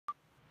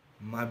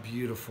My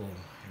beautiful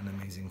and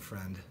amazing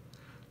friend,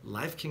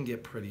 life can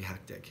get pretty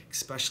hectic,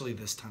 especially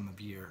this time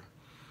of year.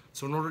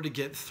 So in order to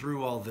get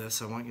through all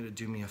this, I want you to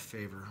do me a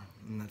favor,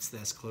 and that's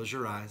this. Close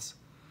your eyes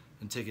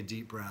and take a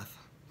deep breath.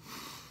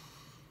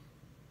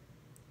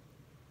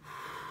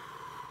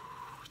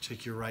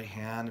 Take your right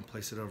hand and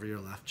place it over your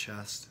left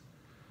chest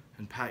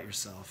and pat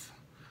yourself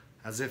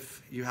as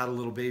if you had a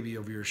little baby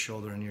over your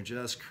shoulder and you're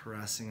just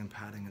caressing and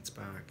patting its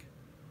back.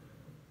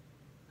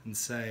 And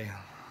say,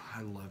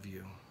 I love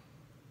you.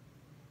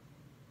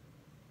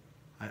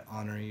 I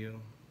honor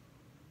you.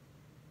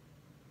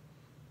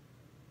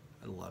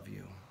 I love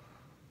you.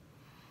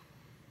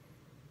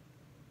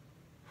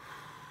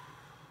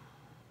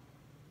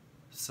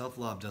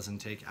 Self-love doesn't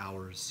take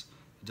hours.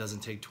 It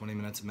doesn't take 20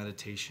 minutes of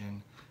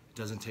meditation. It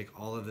doesn't take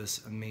all of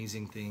this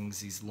amazing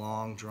things, these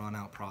long,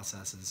 drawn-out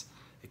processes.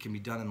 It can be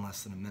done in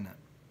less than a minute.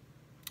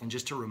 And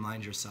just to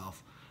remind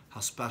yourself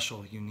how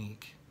special,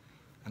 unique,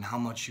 and how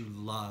much you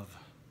love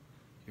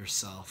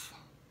yourself.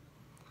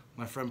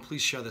 My friend,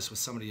 please share this with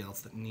somebody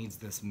else that needs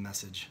this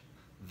message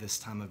this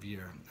time of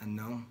year. And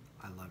know,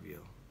 I love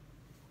you.